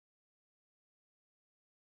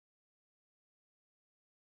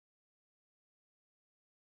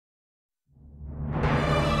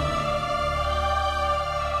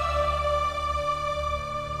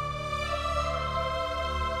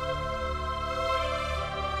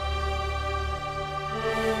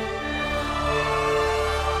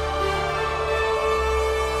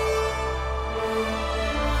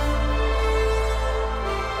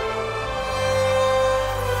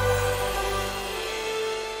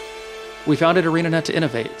We founded ArenaNet to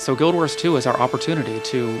innovate, so Guild Wars 2 is our opportunity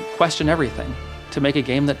to question everything, to make a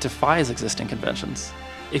game that defies existing conventions.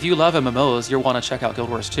 If you love MMOs, you'll want to check out Guild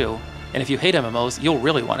Wars 2. And if you hate MMOs, you'll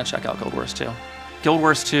really want to check out Guild Wars 2. Guild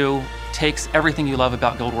Wars 2 takes everything you love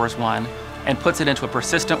about Guild Wars 1 and puts it into a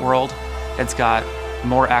persistent world. It's got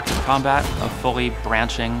more active combat, a fully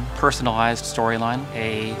branching, personalized storyline,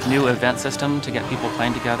 a new event system to get people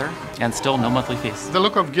playing together, and still no monthly fees. The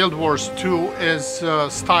look of Guild Wars 2 is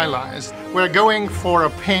stylized. We're going for a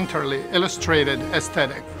painterly, illustrated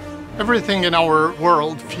aesthetic. Everything in our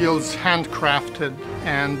world feels handcrafted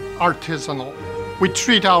and artisanal. We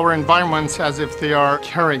treat our environments as if they are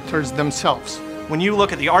characters themselves. When you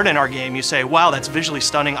look at the art in our game, you say, wow, that's visually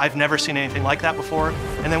stunning, I've never seen anything like that before.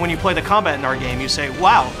 And then when you play the combat in our game, you say,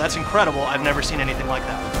 wow, that's incredible, I've never seen anything like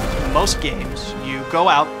that. In most games, you go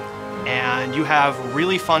out and you have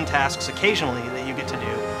really fun tasks occasionally that you get to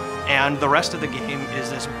do. And the rest of the game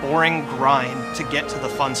is this boring grind to get to the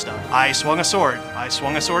fun stuff. I swung a sword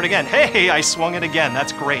again. Hey, I swung it again,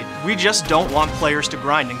 that's great. We just don't want players to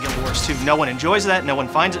grind in Guild Wars 2. No one enjoys that, no one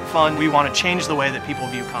finds it fun. We want to change the way that people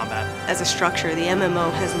view combat. As a structure, the MMO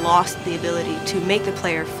has lost the ability to make the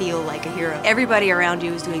player feel like a hero. Everybody around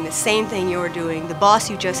you is doing the same thing you're doing. The boss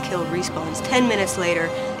you just killed respawns 10 minutes later.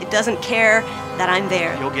 It doesn't care that I'm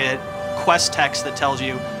there. You'll get quest text that tells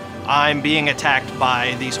you, I'm being attacked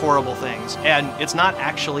by these horrible things, and it's not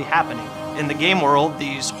actually happening. In the game world,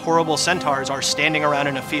 these horrible centaurs are standing around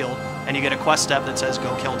in a field, and you get a quest step that says,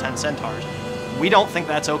 go kill 10 centaurs. We don't think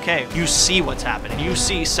that's okay. You see what's happening. You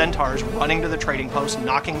see centaurs running to the trading post,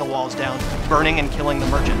 knocking the walls down, burning and killing the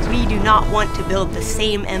merchants. We do not want to build the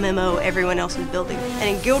same MMO everyone else is building.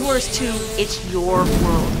 And in Guild Wars 2, it's your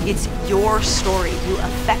world. It's your story. You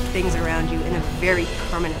affect things around you in a very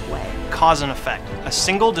permanent way. Cause and effect. A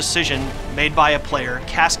single decision made by a player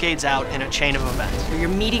cascades out in a chain of events. You're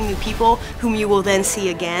meeting new people whom you will then see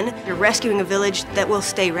again. You're rescuing a village that will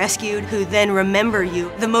stay rescued, who then remember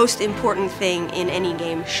you. The most important thing in any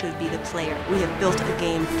game should be the player. We have built a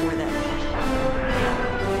game for them.